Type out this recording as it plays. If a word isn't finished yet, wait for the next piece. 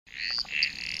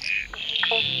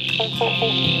Welcome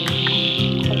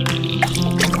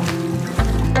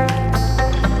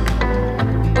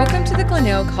to the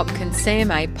Glenelg Hopkins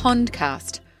CMA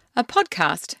Pondcast, a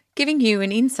podcast giving you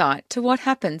an insight to what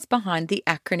happens behind the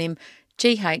acronym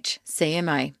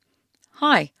GHCMA.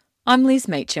 Hi, I'm Liz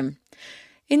Meacham.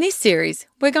 In this series,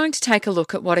 we're going to take a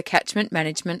look at what a Catchment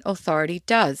Management Authority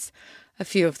does, a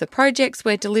few of the projects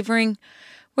we're delivering.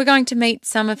 We're going to meet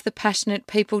some of the passionate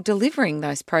people delivering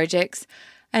those projects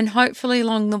and hopefully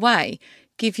along the way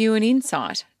give you an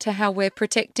insight to how we're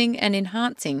protecting and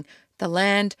enhancing the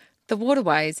land, the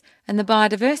waterways and the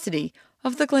biodiversity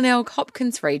of the Glenelg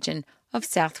Hopkins region of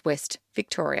southwest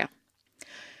Victoria.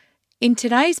 In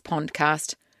today's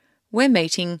podcast, we're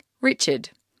meeting Richard,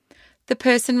 the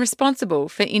person responsible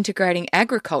for integrating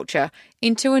agriculture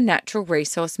into a natural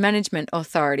resource management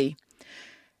authority.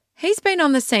 He's been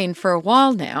on the scene for a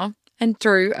while now and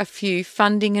through a few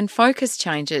funding and focus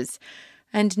changes,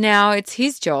 and now it's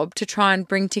his job to try and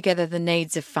bring together the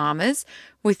needs of farmers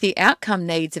with the outcome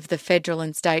needs of the federal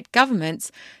and state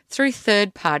governments through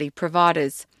third-party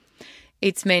providers.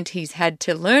 It's meant he's had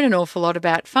to learn an awful lot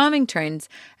about farming trends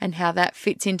and how that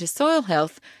fits into soil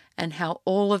health and how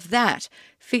all of that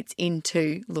fits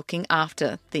into looking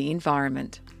after the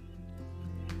environment.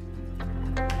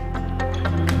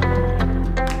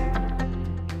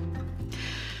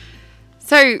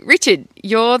 So, Richard,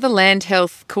 you're the Land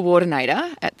Health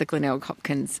Coordinator at the Glenelg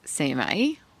Hopkins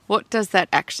CMA. What does that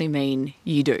actually mean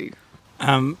you do?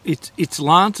 It's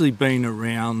largely been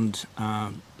around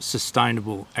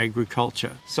sustainable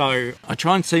agriculture. So I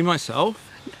try and see myself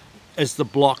as the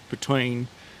block between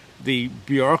the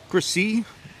bureaucracy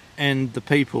and the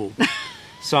people.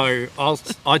 So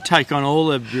I take on all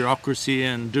the bureaucracy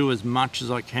and do as much as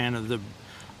I can of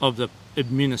the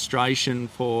administration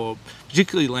for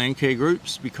particularly land care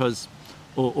groups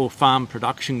or farm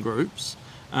production groups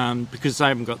because they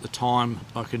haven't got the time.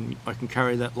 I can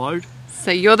carry that load.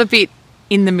 So you're the bit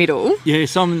in the middle.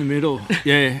 Yes, I'm in the middle.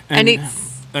 Yeah, I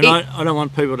don't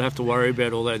want people to have to worry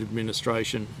about all that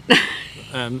administration.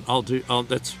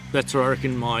 That's what I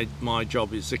reckon my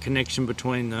job is, the connection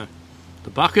between the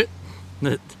bucket,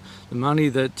 the money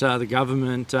that the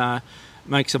government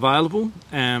makes available,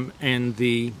 and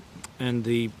the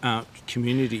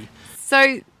community.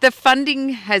 So the funding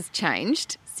has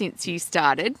changed since you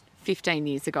started 15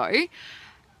 years ago,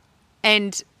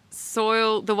 and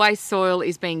the way soil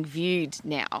is being viewed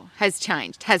now has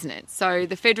changed, hasn't it? So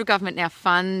the federal government now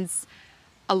funds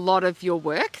a lot of your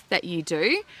work that you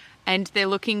do, and they're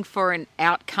looking for an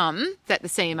outcome that the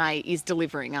CMA is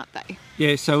delivering, aren't they?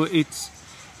 Yeah, so it's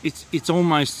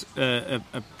almost a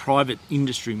private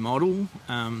industry model.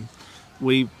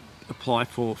 We apply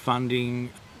for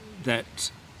funding but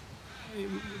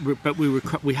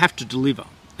we have to deliver,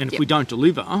 and if we don't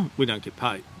deliver, we don't get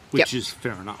paid, which is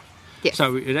fair enough. Yes.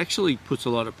 So it actually puts a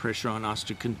lot of pressure on us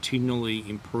to continually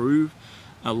improve,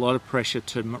 a lot of pressure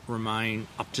to remain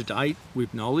up to date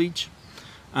with knowledge.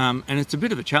 And it's a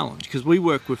bit of a challenge because we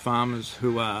work with farmers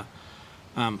who are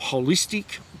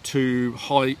holistic to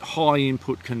high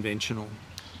input conventional.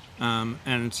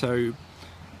 And so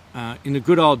in the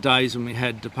good old days when we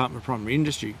had Department of Primary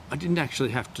Industry, I didn't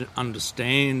actually have to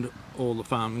understand all the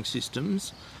farming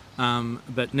systems.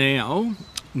 But now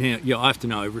I have to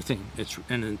know everything.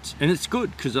 It's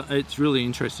good because it's really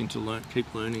interesting to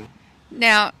keep learning.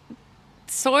 Now,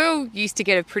 soil used to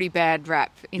get a pretty bad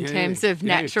rap in terms of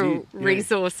natural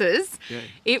resources. Yeah.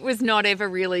 It was not ever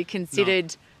really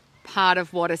considered part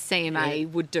of what a CMA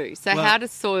would do. So how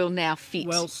does soil now fit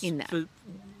in that?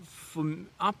 From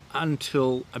up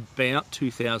until about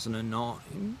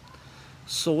 2009,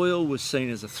 soil was seen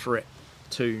as a threat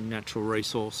to natural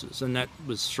resources, and that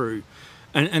was through,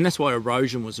 and that's why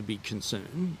erosion was a big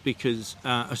concern because,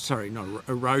 not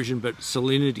erosion, but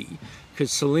salinity, because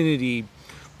salinity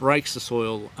breaks the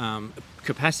soil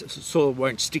capacity. Soil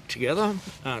won't stick together,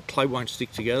 clay won't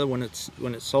stick together when it's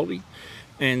salty,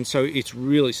 and so it's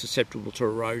really susceptible to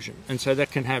erosion, and so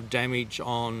that can have damage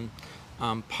on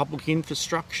public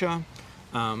infrastructure,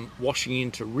 washing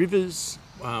into rivers,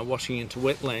 washing into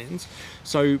wetlands.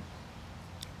 So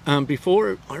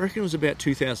before, I reckon it was about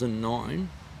 2009,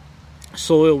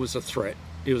 soil was a threat.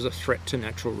 It was a threat to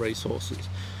natural resources.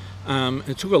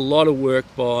 It took a lot of work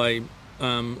by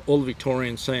all the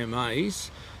Victorian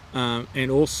CMAs and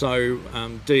also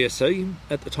DSE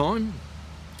at the time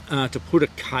to put a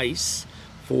case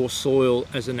for soil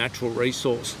as a natural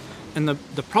resource. And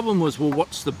the problem was, well,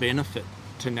 what's the benefit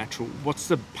to natural? What's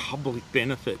the public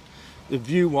benefit? The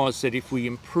view was that if we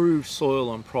improve soil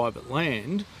on private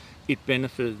land, it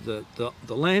benefited the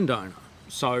landowner.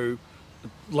 So the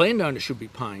landowner should be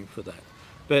paying for that.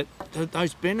 But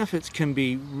those benefits can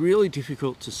be really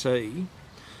difficult to see,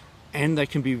 and they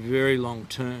can be very long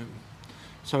term.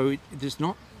 So there's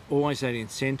not always that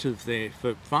incentive there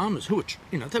for farmers who are,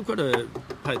 they've got to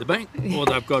pay the bank, or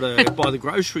they've got to buy the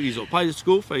groceries, or pay the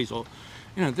school fees, or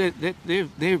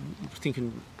they're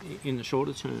thinking in the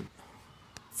shorter term.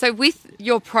 So with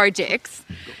your projects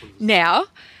now,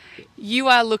 you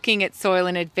are looking at soil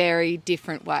in a very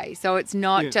different way. So it's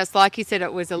not just, like you said,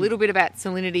 it was a little bit about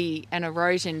salinity and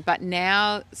erosion, but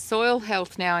now soil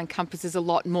health now encompasses a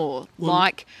lot more,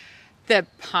 like the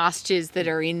pastures that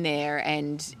are in there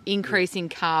and increasing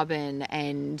carbon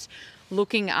and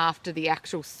looking after the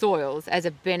actual soils as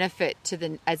a benefit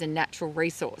as a natural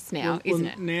resource now, isn't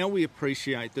it? Now we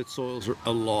appreciate that soils are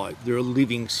alive. They're a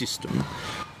living system,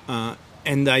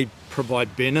 and they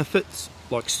provide benefits,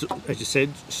 like, as you said,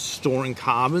 storing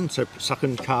carbon, so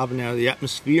sucking carbon out of the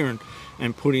atmosphere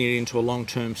and putting it into a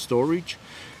long-term storage,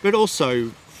 but also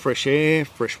fresh air,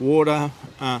 fresh water,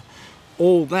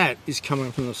 all that is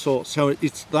coming from the soil. So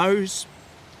it's those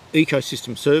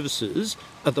ecosystem services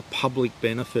are the public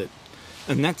benefit.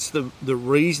 And that's the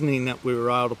reasoning that we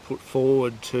were able to put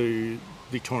forward to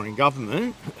Victorian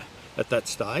government at that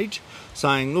stage,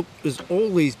 saying, look, there's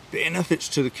all these benefits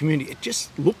to the community. It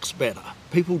just looks better.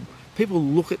 People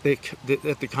look at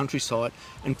the countryside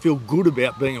and feel good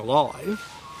about being alive,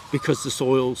 because the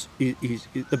soils is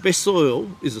the best soil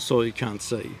is the soil you can't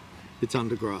see. It's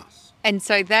under grass. And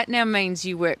so that now means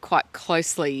you work quite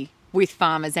closely with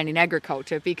farmers and in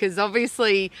agriculture, because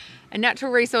obviously a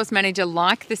natural resource manager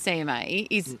like the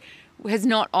CMA has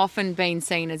not often been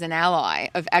seen as an ally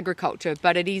of agriculture,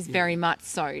 but it is very much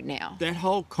so now. That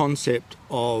whole concept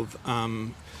of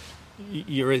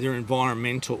you're either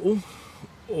environmental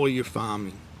or you're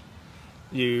farming.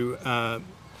 The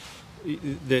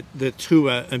two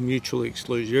are mutually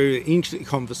exclusive. You're either into the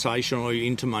conversation or you're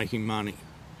into making money.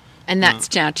 And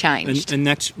that's now changed. And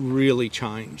that's really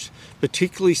changed.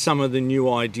 Particularly some of the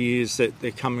new ideas that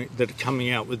are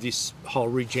coming out with this whole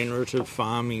regenerative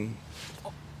farming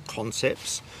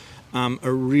concepts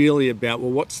are really about,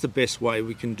 well, what's the best way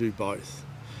we can do both?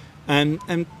 And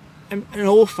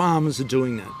all farmers are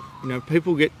doing that.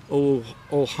 People get all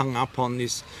hung up on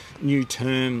this new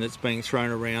term that's being thrown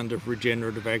around of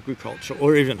regenerative agriculture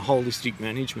or even holistic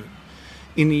management.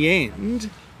 In the end,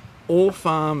 all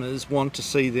farmers want to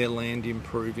see their land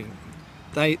improving.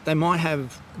 They might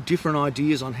have different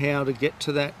ideas on how to get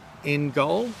to that end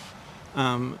goal,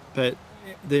 but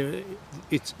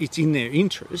it's in their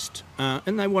interest,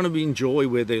 and they want to enjoy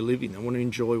where they're living. They want to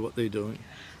enjoy what they're doing.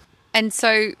 And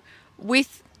so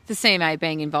with the CMA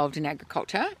being involved in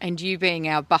agriculture and you being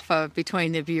our buffer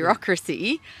between the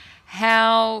bureaucracy,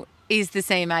 how is the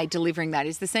CMA delivering that?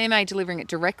 Is the CMA delivering it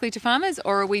directly to farmers,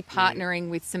 or are we partnering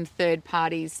with some third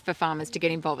parties for farmers to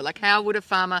get involved? Like, how would a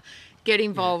farmer get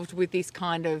involved with this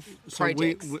kind of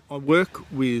projects? I work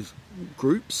with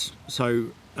groups, so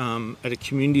at a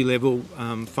community level,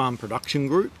 farm production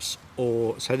groups,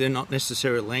 or so they're not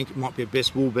necessarily land. It might be a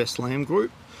best wool, best lamb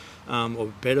group,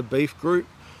 or better beef group,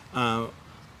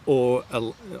 or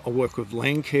I work with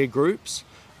land care groups.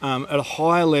 At a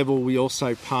higher level, we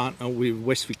also partner with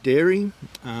Westvic Dairy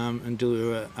and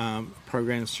do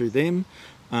programs through them.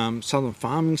 Southern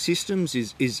Farming Systems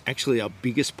is actually our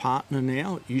biggest partner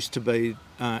now. It used to be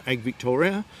Ag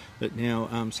Victoria, but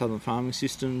now Southern Farming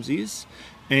Systems is,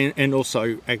 and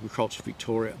also Agriculture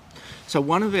Victoria. So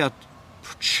one of our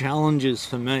challenges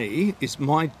for me is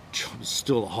my job is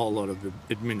still a whole lot of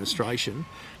administration.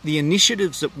 The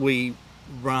initiatives that we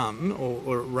run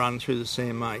or run through the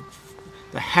CMA,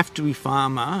 they have to be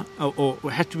farmer or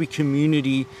have to be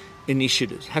community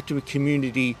initiatives, have to be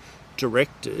community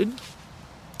directed.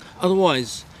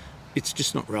 Otherwise, it's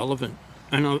just not relevant.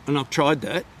 And I've tried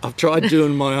that. I've tried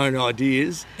doing my own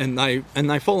ideas, and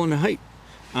they fall in a heap.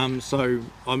 So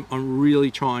I'm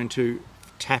really trying to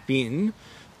tap in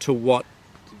to what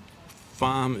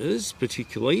farmers,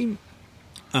 particularly,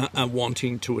 are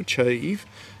wanting to achieve.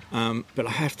 But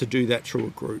I have to do that through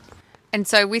a group. And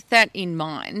so with that in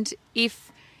mind,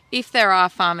 if there are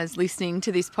farmers listening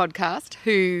to this podcast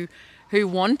who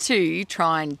want to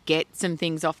try and get some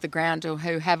things off the ground or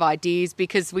who have ideas,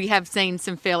 because we have seen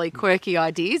some fairly quirky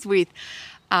ideas with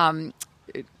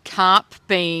carp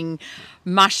being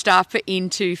mushed up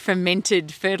into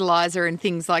fermented fertiliser and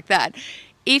things like that.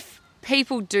 If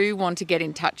people do want to get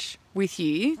in touch with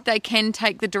you, they can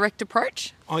take the direct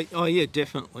approach? Yeah,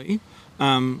 definitely.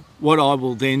 What I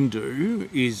will then do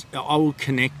is I will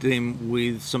connect them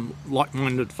with some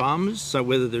like-minded farmers, so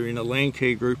whether they're in a land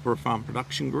care group or a farm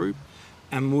production group,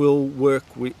 and we'll work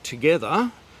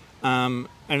together, and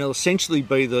it'll essentially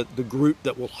be the group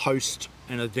that will host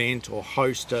an event or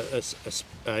host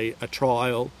a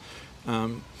trial.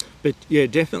 But yeah,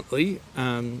 definitely,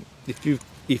 if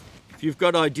you've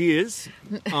got ideas,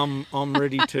 I'm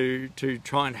ready to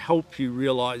try and help you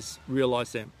realise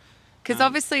them. Because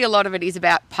obviously a lot of it is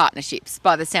about partnerships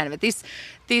by the sound of it.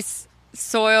 This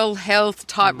soil health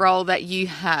type role that you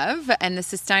have and the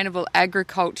sustainable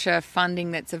agriculture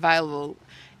funding that's available,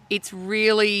 it's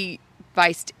really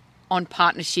based on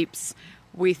partnerships,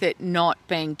 with it not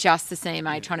being just the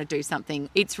CMA trying to do something.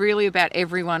 It's really about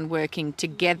everyone working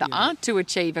together to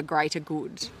achieve a greater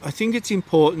good. I think it's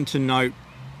important to note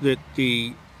that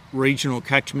the regional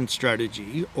catchment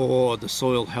strategy or the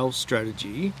soil health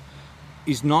strategy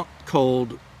is not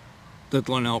called the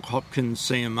Glenelg Hopkins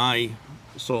CMA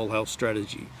soil health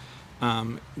strategy.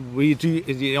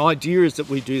 The idea is that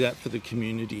we do that for the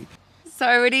community.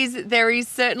 So there is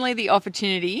certainly the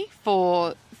opportunity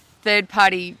for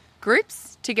third-party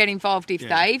groups to get involved if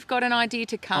they've got an idea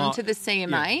to come to the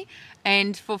CMA,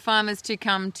 and for farmers to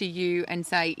come to you and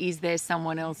say, is there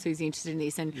someone else who's interested in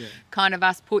this, and kind of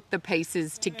us put the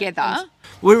pieces together.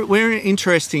 We're in an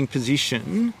interesting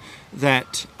position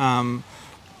that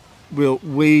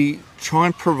we try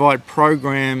and provide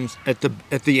programs at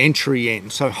the entry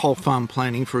end. So whole farm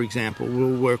planning, for example,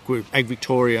 we'll work with Ag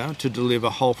Victoria to deliver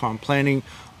whole farm planning,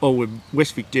 or with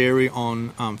Westvic Dairy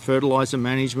on fertiliser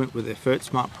management with their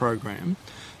FertSmart program.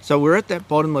 So we're at that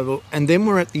bottom level, and then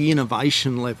we're at the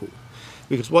innovation level,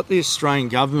 because what the Australian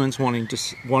government's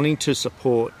wanting to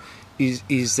support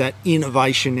is that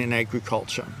innovation in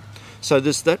agriculture. So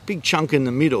there's that big chunk in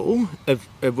the middle of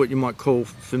what you might call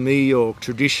familiar or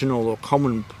traditional or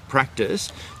common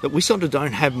practice that we sort of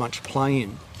don't have much play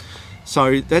in.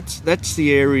 So that's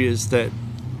the areas that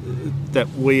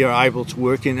we are able to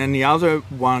work in. And the other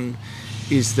one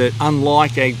is that,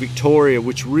 unlike Ag Victoria,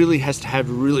 which really has to have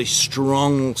really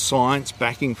strong science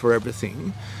backing for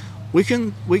everything, we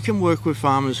can work with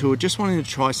farmers who are just wanting to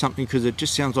try something because it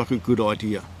just sounds like a good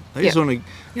idea. They just want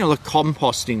to, like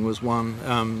composting was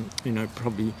one,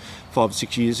 probably 5 or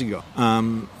 6 years ago.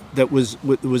 That was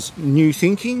new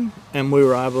thinking, and we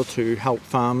were able to help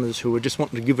farmers who were just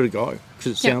wanting to give it a go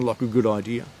because it sounded like a good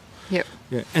idea. Yep.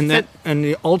 Yeah, and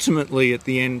ultimately at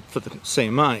the end for the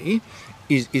CMA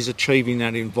is achieving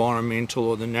that environmental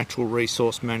or the natural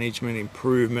resource management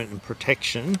improvement and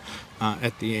protection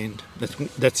at the end.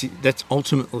 That's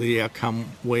ultimately the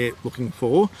outcome we're looking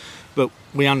for, but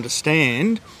we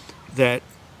understand that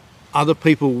other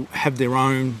people have their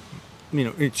own.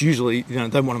 It's usually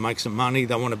they want to make some money,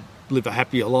 they want to live a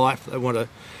happier life, they want to.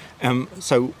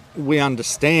 So we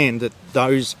understand that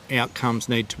those outcomes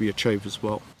need to be achieved as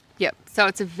well. Yep. So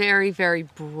it's a very, very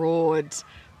broad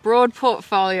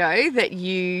portfolio that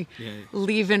you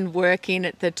live and work in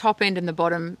at the top end and the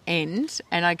bottom end.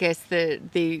 And I guess the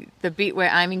bit we're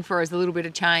aiming for is a little bit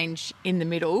of change in the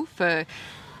middle for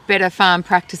better farm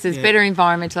practices, better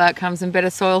environmental outcomes and better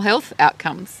soil health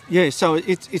outcomes. Yeah, so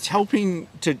it's helping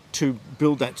to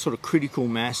build that sort of critical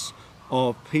mass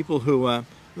of people who are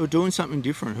doing something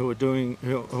different, who are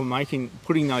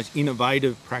putting those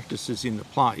innovative practices into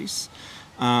place.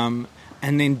 And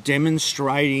then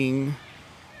demonstrating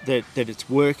that it's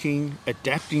working,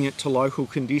 adapting it to local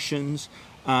conditions,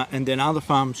 and then other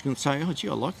farmers can say, oh, gee,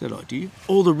 I like that idea.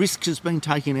 All the risk has been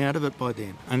taken out of it by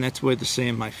then, and that's where the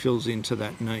CMA fills into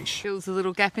that niche. Fills a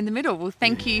little gap in the middle. Well,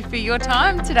 thank you for your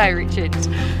time today, Richard.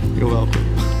 You're welcome.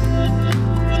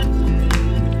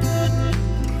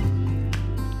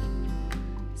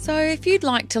 So if you'd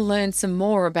like to learn some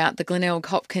more about the Glenelg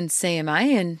Hopkins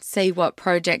CMA and see what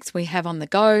projects we have on the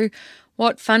go,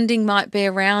 what funding might be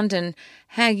around and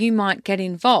how you might get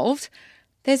involved,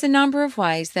 there's a number of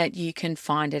ways that you can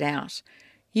find it out.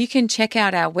 You can check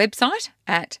out our website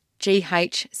at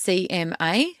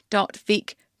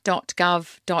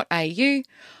ghcma.vic.gov.au,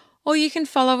 or you can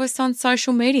follow us on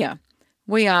social media.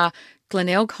 We are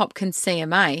Glenelg Hopkins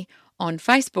CMA on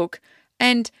Facebook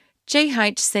and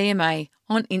GHCMA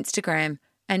on Instagram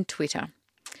and Twitter.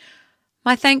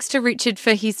 My thanks to Richard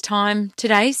for his time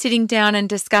today, sitting down and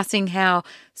discussing how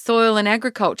soil and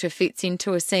agriculture fits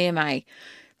into a CMA.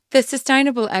 The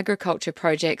sustainable agriculture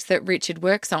projects that Richard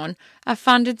works on are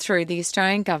funded through the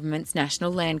Australian Government's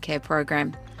National Landcare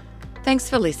Program. Thanks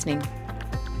for listening.